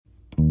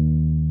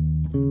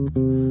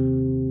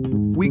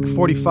Week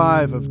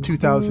 45 of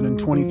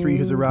 2023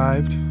 has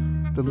arrived.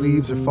 The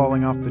leaves are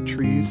falling off the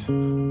trees.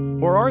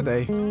 Or are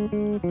they?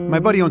 My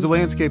buddy owns a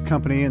landscape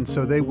company, and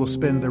so they will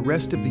spend the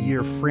rest of the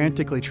year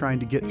frantically trying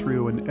to get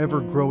through an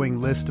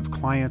ever-growing list of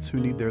clients who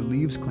need their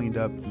leaves cleaned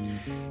up.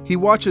 He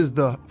watches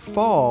the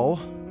fall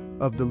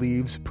of the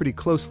leaves pretty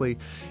closely,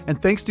 and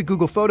thanks to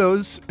Google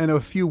Photos and a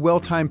few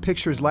well-timed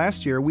pictures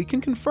last year, we can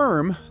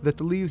confirm that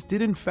the leaves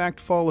did in fact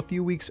fall a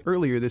few weeks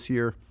earlier this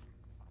year.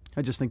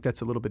 I just think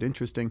that's a little bit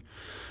interesting.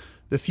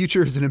 The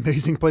future is an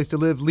amazing place to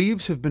live.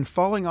 Leaves have been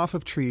falling off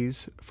of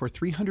trees for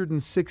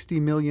 360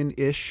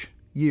 million-ish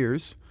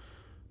years,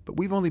 but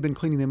we've only been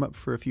cleaning them up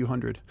for a few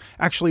hundred.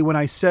 Actually, when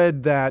I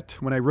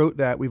wrote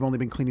that, we've only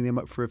been cleaning them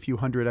up for a few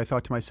hundred, I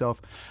thought to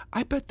myself,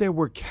 I bet there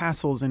were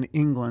castles in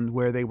England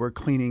where they were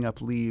cleaning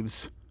up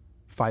leaves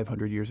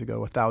 500 years ago,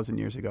 1,000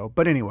 years ago.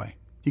 But anyway,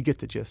 you get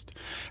the gist.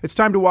 It's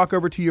time to walk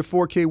over to your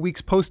 4K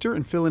Weeks poster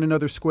and fill in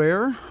another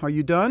square. Are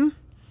you done?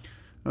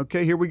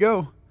 Okay, here we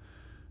go.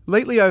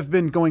 Lately, I've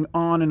been going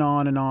on and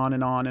on and on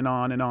and on and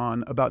on and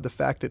on about the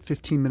fact that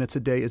 15 minutes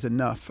a day is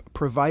enough,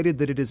 provided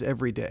that it is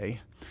every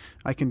day.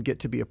 I can get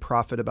to be a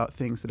prophet about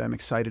things that I'm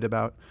excited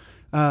about.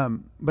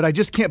 But I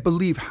just can't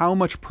believe how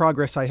much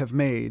progress I have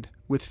made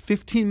with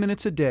 15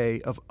 minutes a day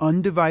of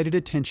undivided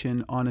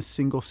attention on a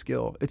single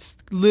skill. It's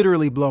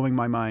literally blowing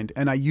my mind,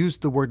 and I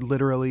used the word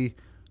literally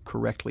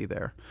correctly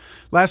there.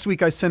 Last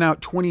week, I sent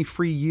out 20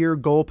 free year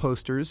goal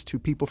posters to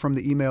people from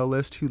the email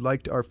list who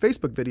liked our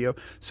Facebook video.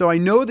 So I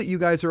know that you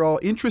guys are all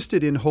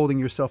interested in holding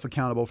yourself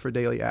accountable for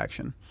daily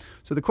action.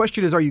 So the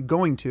question is, are you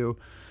going to?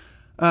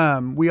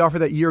 We offer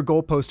that year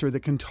goal poster that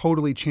can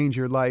totally change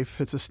your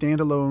life. It's a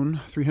standalone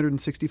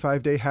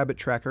 365-day habit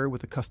tracker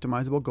with a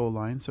customizable goal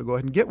line. So go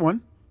ahead and get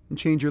one and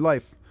change your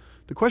life.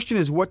 The question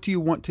is, what do you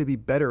want to be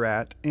better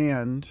at?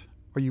 And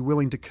are you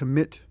willing to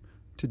commit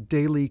to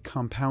daily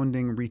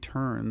compounding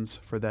returns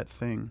for that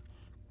thing?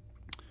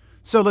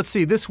 So let's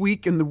see. This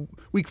week, in the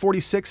week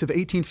 46 of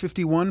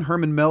 1851,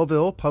 Herman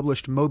Melville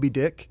published Moby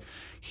Dick.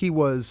 He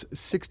was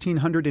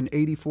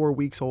 1,684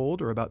 weeks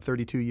old, or about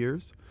 32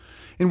 years.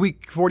 In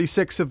week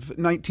 46 of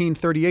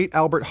 1938,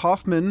 Albert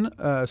Hofmann,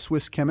 a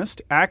Swiss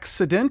chemist,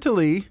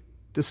 accidentally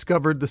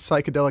discovered the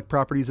psychedelic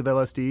properties of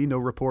LSD. No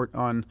report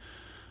on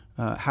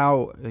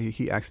how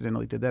he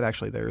accidentally did that.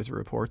 Actually, there is a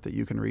report that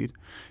you can read.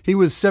 He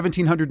was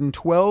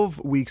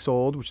 1,712 weeks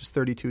old, which is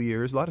 32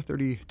 years. A lot of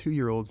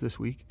 32-year-olds this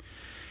week.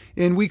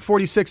 In week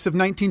 46 of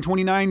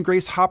 1929,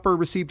 Grace Hopper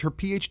received her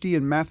PhD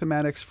in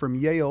mathematics from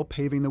Yale,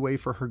 paving the way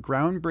for her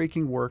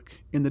groundbreaking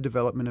work in the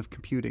development of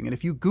computing. And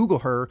if you Google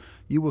her,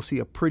 you will see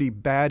a pretty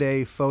bad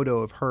A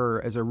photo of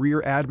her as a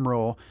rear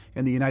admiral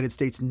in the United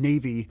States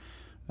Navy.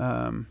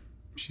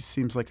 She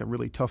seems like a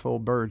really tough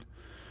old bird.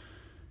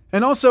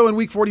 And also in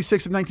week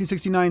 46 of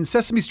 1969,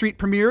 Sesame Street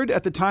premiered.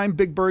 At the time,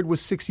 Big Bird was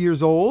 6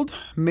 years old,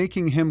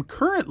 making him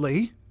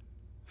currently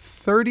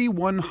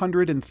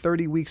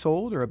 3,130 weeks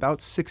old, or about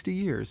 60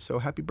 years. So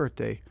happy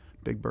birthday,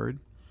 Big Bird.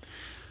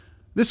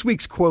 This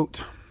week's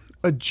quote: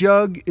 "A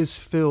jug is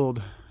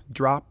filled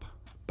drop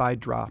by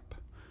drop."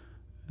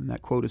 And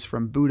that quote is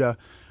from Buddha.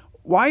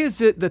 Why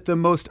is it that the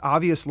most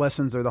obvious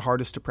lessons are the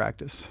hardest to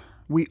practice?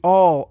 We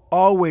all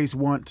always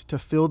want to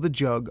fill the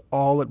jug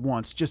all at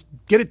once. Just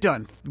get it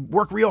done.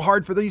 Work real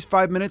hard for these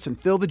 5 minutes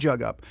and fill the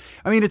jug up.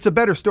 I mean, it's a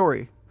better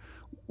story.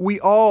 We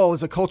all,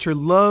 as a culture,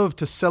 love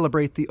to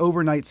celebrate the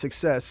overnight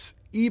success,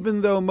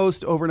 even though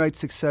most overnight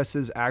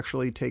successes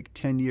actually take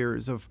 10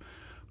 years of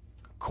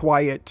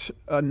quiet,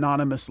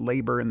 anonymous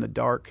labor in the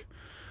dark.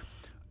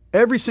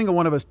 Every single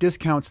one of us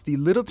discounts the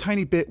little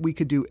tiny bit we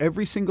could do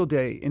every single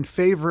day in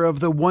favor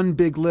of the one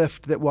big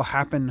lift that will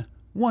happen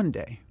one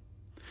day.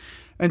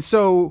 And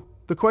so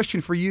the question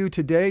for you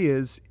today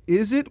is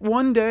it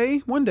one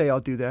day? One day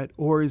I'll do that.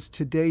 Or is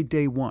today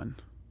day one?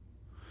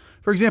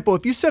 For example,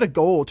 if you set a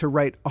goal to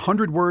write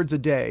 100 words a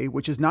day,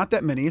 which is not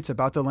that many, it's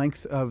about the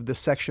length of this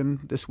section,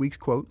 this week's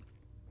quote,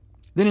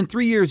 then in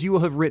 3 years you will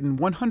have written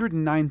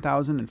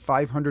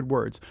 109,500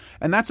 words.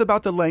 And that's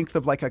about the length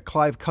of like a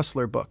Clive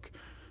Cussler book.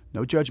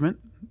 No judgment.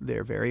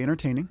 They're very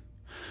entertaining.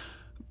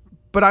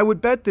 But I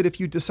would bet that if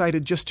you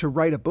decided just to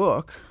write a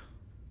book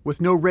with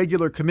no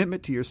regular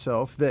commitment to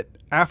yourself, that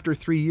after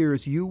 3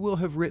 years, you will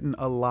have written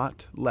a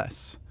lot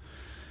less.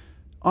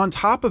 On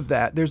top of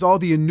that, there's all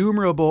the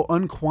innumerable,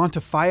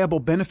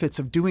 unquantifiable benefits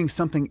of doing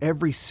something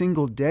every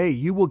single day.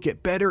 You will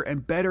get better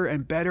and better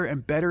and better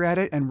and better at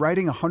it, and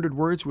writing 100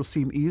 words will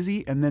seem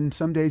easy, and then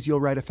some days you'll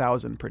write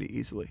 1,000 pretty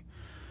easily.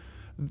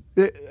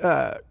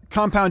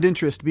 Compound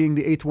interest being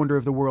the eighth wonder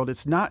of the world,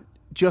 it's not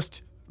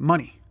just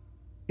money.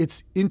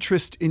 It's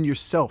interest in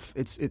yourself.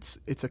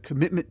 It's a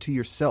commitment to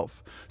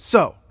yourself.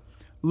 So,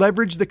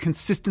 leverage the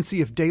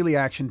consistency of daily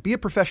action. Be a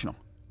professional.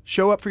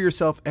 Show up for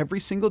yourself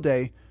every single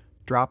day,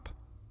 drop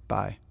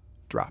by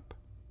drop.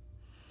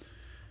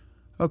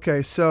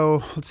 Okay,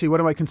 so let's see. What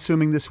am I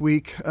consuming this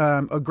week?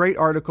 A great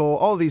article.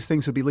 All of these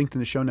things would be linked in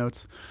the show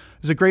notes.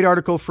 There's a great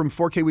article from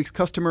 4K Week's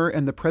customer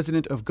and the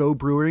president of Go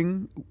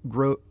Brewing,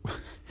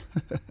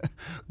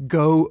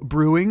 Go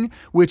Brewing,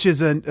 which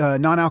is a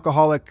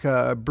non-alcoholic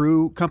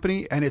brew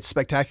company, and it's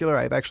spectacular.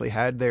 I've actually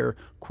had their,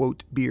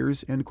 quote,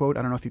 beers, end quote.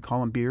 I don't know if you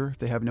call them beer if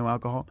they have no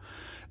alcohol.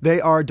 They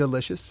are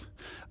delicious.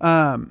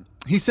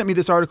 He sent me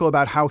this article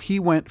about how he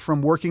went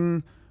from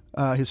working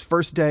his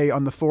first day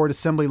on the Ford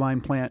assembly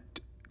line plant,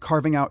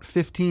 carving out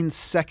 15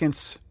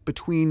 seconds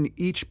between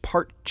each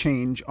part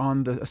change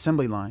on the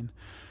assembly line,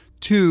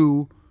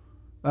 to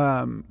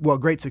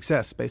great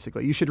success,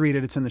 basically. You should read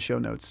it. It's in the show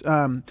notes.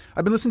 I've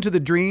been listening to The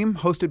Dream,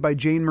 hosted by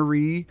Jane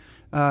Marie.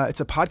 It's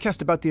a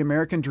podcast about the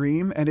American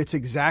dream, and it's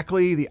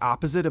exactly the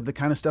opposite of the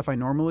kind of stuff I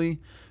normally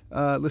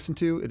listen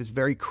to. It is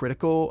very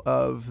critical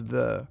of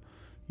the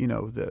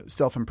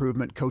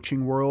self-improvement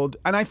coaching world.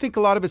 And I think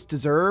a lot of it's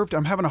deserved.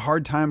 I'm having a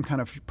hard time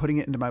kind of putting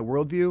it into my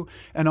worldview.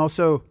 And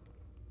also,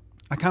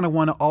 I kind of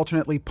want to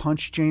alternately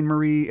punch Jane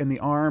Marie in the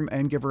arm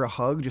and give her a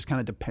hug, just kind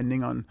of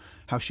depending on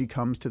how she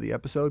comes to the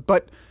episode.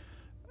 But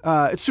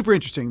it's super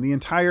interesting. The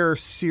entire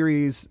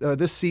series,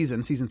 this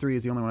season 3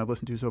 is the only one I've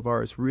listened to so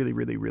far, is really,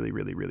 really, really,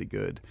 really, really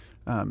good.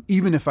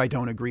 Even if I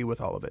don't agree with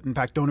all of it. In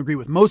fact, don't agree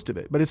with most of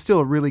it, but it's still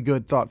a really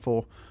good,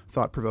 thoughtful,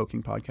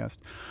 thought-provoking podcast.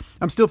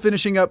 I'm still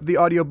finishing up the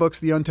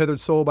audiobooks, The Untethered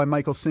Soul by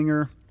Michael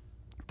Singer.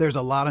 There's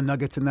a lot of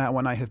nuggets in that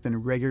one. I have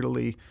been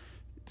regularly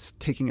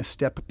taking a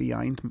step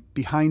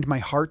behind my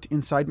heart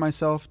inside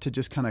myself to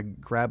just kind of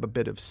grab a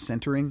bit of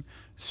centering.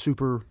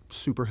 Super,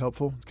 super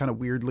helpful. It's kind of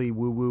weirdly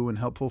woo-woo and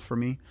helpful for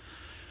me.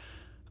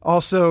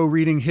 Also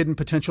reading Hidden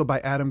Potential by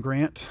Adam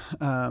Grant.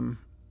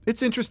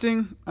 It's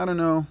interesting. I don't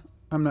know.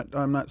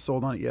 I'm not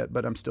sold on it yet,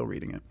 but I'm still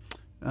reading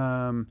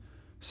it.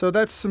 So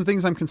that's some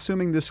things I'm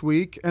consuming this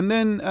week. And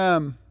then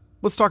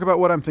let's talk about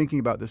what I'm thinking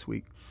about this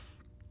week,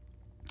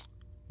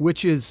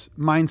 which is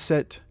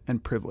mindset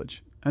and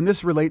privilege. And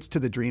this relates to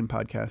the Dream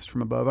podcast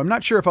from above. I'm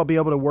not sure if I'll be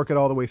able to work it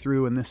all the way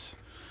through in this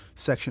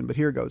section, but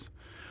here it goes.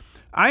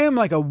 I am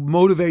like a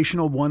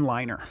motivational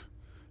one-liner.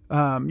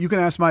 You can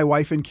ask my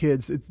wife and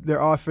kids.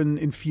 They're often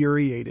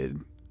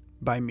infuriated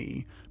by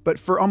me. But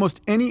for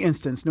almost any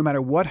instance, no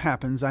matter what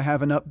happens, I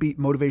have an upbeat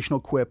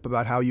motivational quip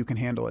about how you can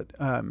handle it.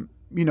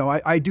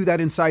 I do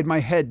that inside my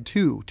head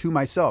too, to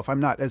myself. I'm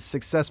not as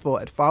successful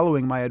at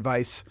following my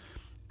advice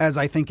as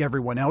I think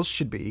everyone else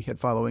should be at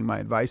following my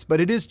advice,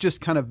 but it is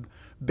just kind of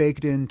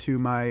baked into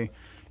my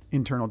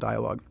internal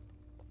dialogue.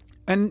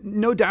 And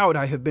no doubt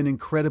I have been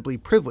incredibly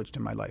privileged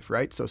in my life,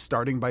 right? So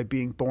starting by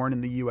being born in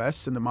the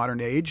U.S. in the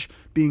modern age,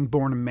 being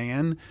born a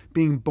man,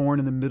 being born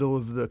in the middle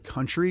of the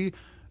country,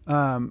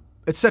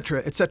 et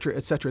cetera, et cetera,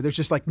 et cetera. There's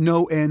just like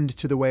no end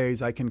to the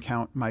ways I can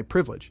count my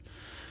privilege.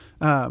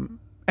 And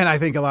I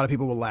think a lot of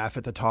people will laugh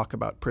at the talk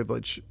about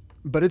privilege,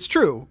 but it's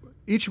true.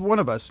 Each one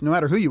of us, no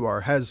matter who you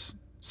are, has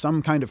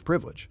some kind of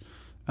privilege,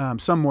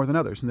 some more than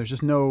others. And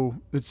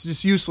it's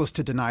just useless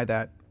to deny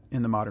that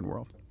in the modern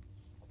world.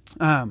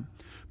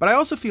 But I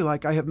also feel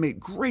like I have made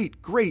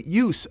great, great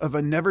use of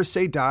a never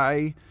say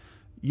die,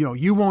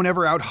 you won't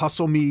ever out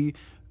hustle me.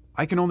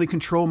 I can only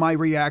control my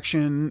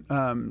reaction.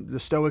 The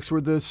Stoics were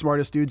the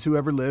smartest dudes who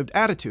ever lived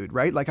attitude,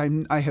 right? Like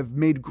I have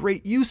made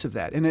great use of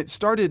that. And it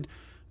started,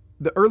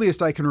 the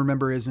earliest I can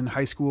remember is in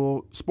high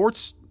school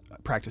sports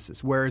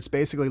practices, where it's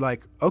basically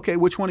like, okay,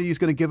 which one of you is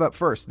going to give up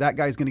first? That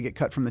guy's going to get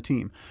cut from the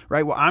team,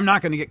 right? Well, I'm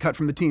not going to get cut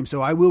from the team,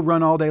 so I will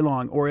run all day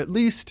long, or at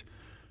least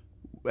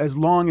as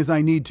long as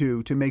I need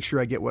to make sure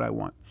I get what I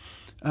want.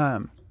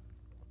 And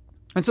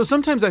so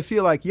sometimes I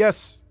feel like,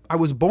 yes, I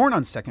was born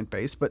on second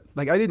base, but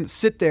like I didn't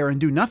sit there and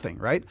do nothing,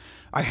 right?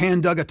 I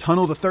hand dug a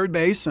tunnel to third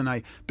base and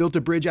I built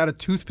a bridge out of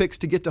toothpicks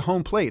to get to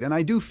home plate. And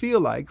I do feel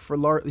like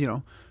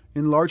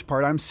in large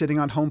part, I'm sitting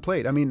on home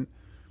plate. I mean,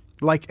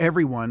 like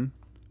everyone,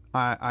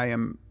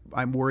 I'm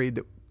worried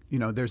that,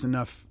 there's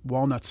enough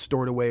walnuts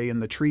stored away in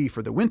the tree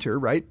for the winter,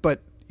 right?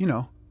 But,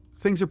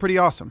 things are pretty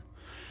awesome.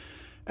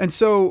 And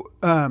so,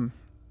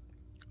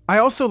 I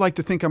also like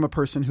to think I'm a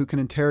person who can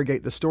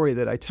interrogate the story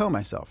that I tell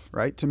myself,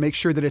 right? To make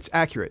sure that it's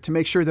accurate, to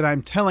make sure that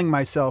I'm telling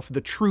myself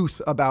the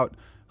truth about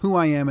who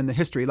I am in the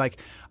history.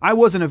 Like, I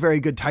wasn't a very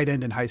good tight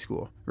end in high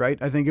school,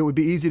 right? I think it would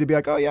be easy to be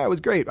like, oh yeah, I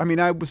was great. I mean,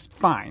 I was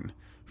fine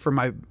for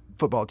my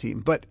football team,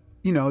 but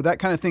that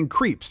kind of thing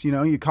creeps.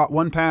 You caught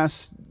one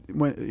pass,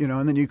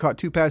 and then you caught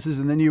two passes,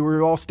 and then you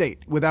were all state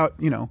without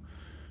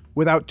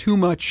too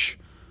much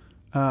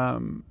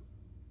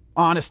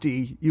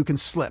honesty. You can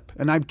slip,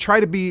 and I try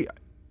to be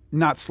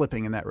not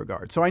slipping in that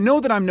regard. So I know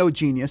that I'm no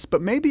genius, but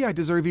maybe I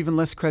deserve even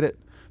less credit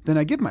than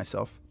I give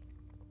myself.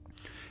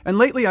 And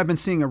lately I've been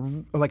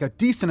seeing a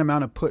decent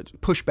amount of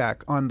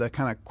pushback on the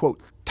kind of, quote,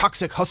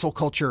 toxic hustle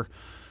culture,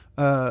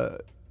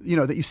 that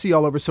you see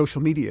all over social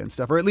media and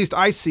stuff, or at least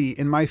I see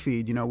in my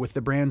feed, with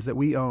the brands that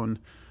we own.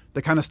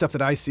 The kind of stuff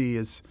that I see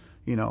is,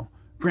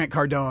 Grant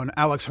Cardone,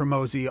 Alex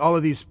Hormozy, all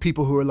of these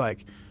people who are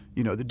like,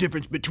 the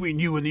difference between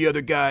you and the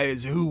other guy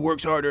is who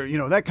works harder,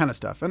 that kind of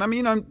stuff. And I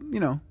mean,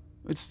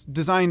 it's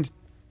designed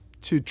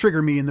to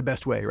trigger me in the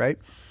best way, right?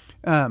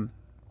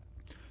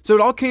 So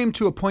it all came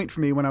to a point for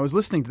me when I was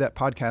listening to that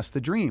podcast,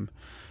 The Dream.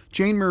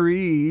 Jane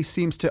Marie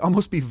seems to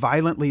almost be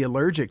violently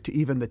allergic to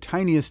even the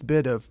tiniest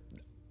bit of,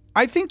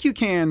 I think you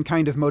can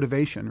kind of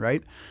motivation,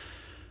 right?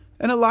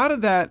 And a lot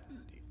of that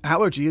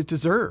allergy is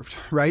deserved,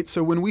 right?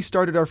 So when we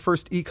started our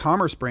first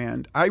e-commerce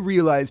brand, I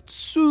realized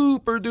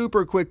super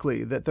duper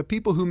quickly that the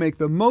people who make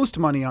the most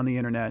money on the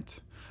internet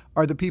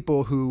are the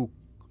people who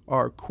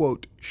are,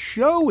 quote,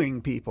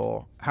 showing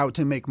people how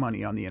to make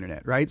money on the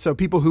internet, right? So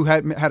people who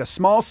had a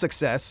small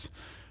success,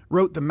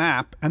 wrote the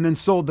map, and then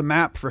sold the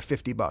map for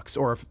 $50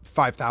 or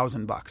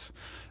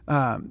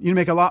 $5,000. You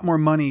make a lot more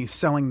money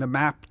selling the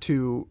map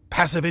to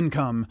passive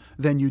income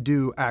than you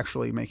do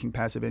actually making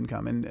passive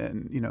income.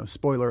 And you know,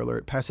 spoiler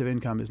alert, passive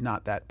income is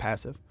not that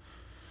passive.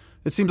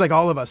 It seems like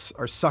all of us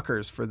are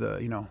suckers for the,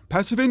 you know,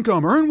 passive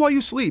income, earn while you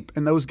sleep.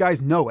 And those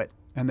guys know it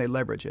and they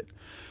leverage it.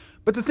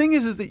 But the thing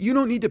is that you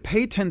don't need to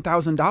pay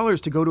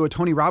 $10,000 to go to a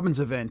Tony Robbins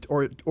event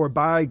or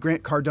buy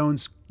Grant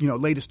Cardone's, you know,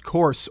 latest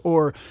course,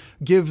 or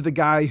give the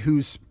guy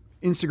whose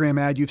Instagram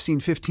ad you've seen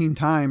 15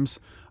 times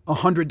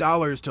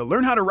 $100 to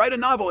learn how to write a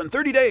novel in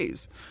 30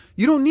 days.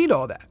 You don't need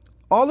all that.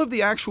 All of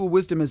the actual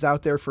wisdom is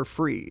out there for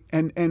free.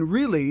 And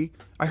really,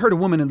 I heard a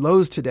woman in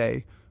Lowe's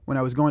today when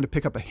I was going to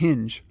pick up a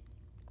hinge.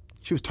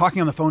 She was talking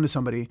on the phone to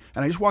somebody,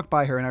 and I just walked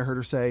by her and I heard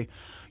her say,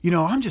 you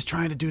know, I'm just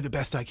trying to do the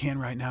best I can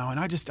right now.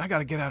 And I got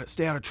to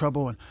stay out of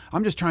trouble. And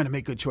I'm just trying to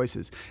make good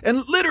choices.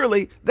 And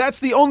literally, that's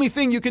the only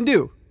thing you can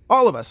do.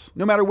 All of us,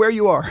 no matter where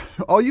you are,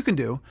 all you can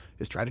do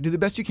is try to do the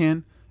best you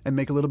can and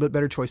make a little bit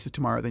better choices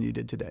tomorrow than you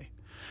did today.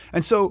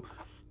 And so,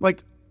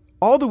 like,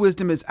 all the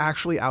wisdom is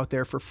actually out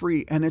there for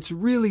free, and it's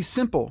really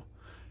simple.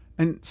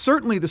 And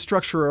certainly the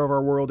structure of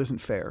our world isn't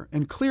fair.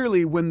 And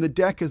clearly, when the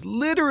deck is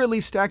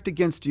literally stacked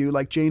against you,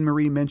 like Jane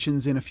Marie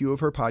mentions in a few of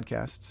her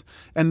podcasts,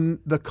 and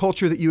the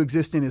culture that you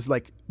exist in is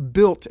like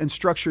built and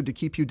structured to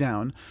keep you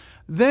down,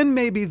 then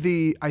maybe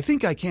the I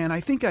think I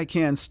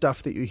can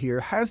stuff that you hear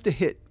has to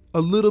hit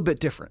a little bit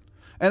different.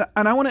 And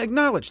I want to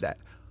acknowledge that.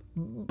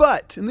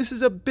 But, and this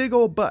is a big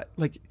old but,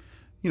 like,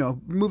 you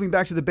know, moving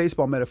back to the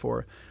baseball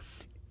metaphor,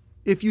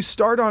 if you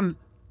start on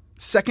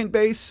second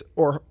base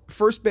or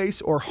first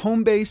base or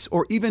home base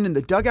or even in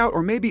the dugout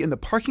or maybe in the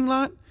parking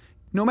lot,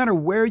 no matter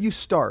where you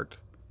start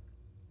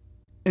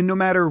and no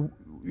matter,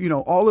 you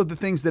know, all of the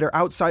things that are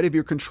outside of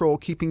your control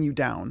keeping you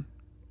down,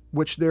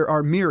 which there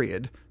are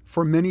myriad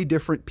for many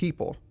different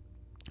people,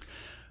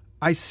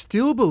 I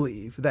still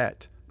believe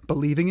that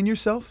believing in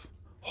yourself,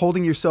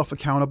 holding yourself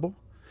accountable,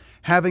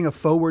 having a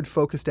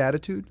forward-focused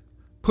attitude,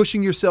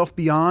 pushing yourself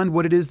beyond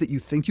what it is that you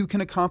think you can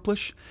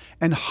accomplish,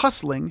 and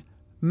hustling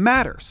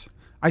matters.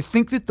 I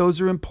think that those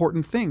are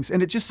important things.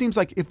 And it just seems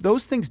like if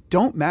those things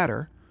don't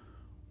matter,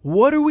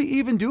 what are we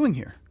even doing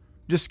here?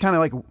 Just kind of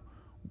like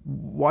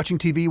watching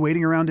TV,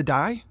 waiting around to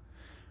die?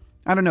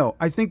 I don't know.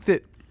 I think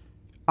that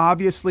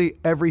obviously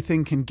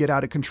everything can get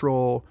out of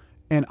control,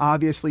 and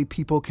obviously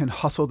people can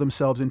hustle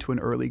themselves into an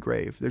early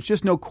grave. There's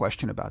just no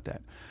question about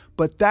that.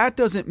 But that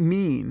doesn't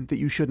mean that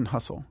you shouldn't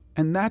hustle.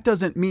 And that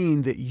doesn't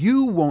mean that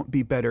you won't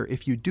be better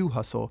if you do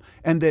hustle,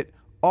 and that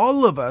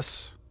all of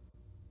us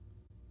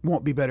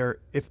won't be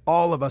better if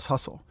all of us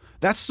hustle.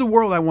 That's the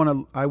world I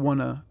want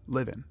to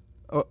live in.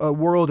 A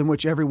world in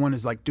which everyone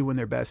is like doing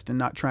their best and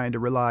not trying to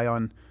rely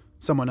on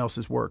someone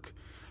else's work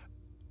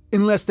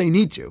unless they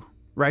need to,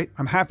 right?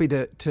 I'm happy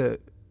to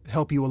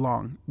help you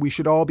along. We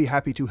should all be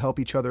happy to help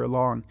each other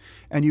along.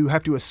 And you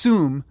have to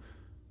assume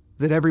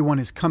that everyone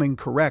is coming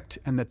correct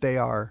and that they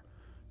are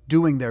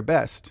doing their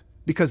best,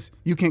 because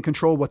you can't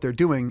control what they're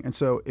doing. And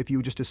so if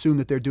you just assume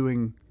that they're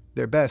doing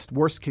their best,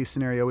 worst case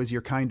scenario is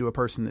you're kind to a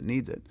person that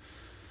needs it.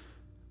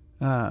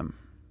 All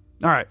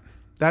right.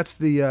 That's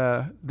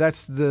the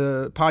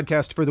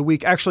podcast for the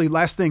week. Actually,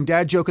 last thing,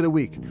 dad joke of the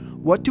week.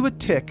 What do a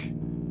tick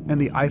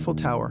and the Eiffel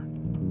Tower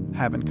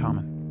have in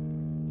common?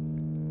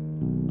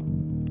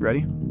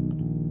 Ready?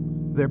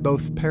 They're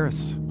both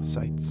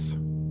parasites.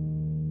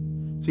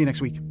 See you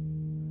next week.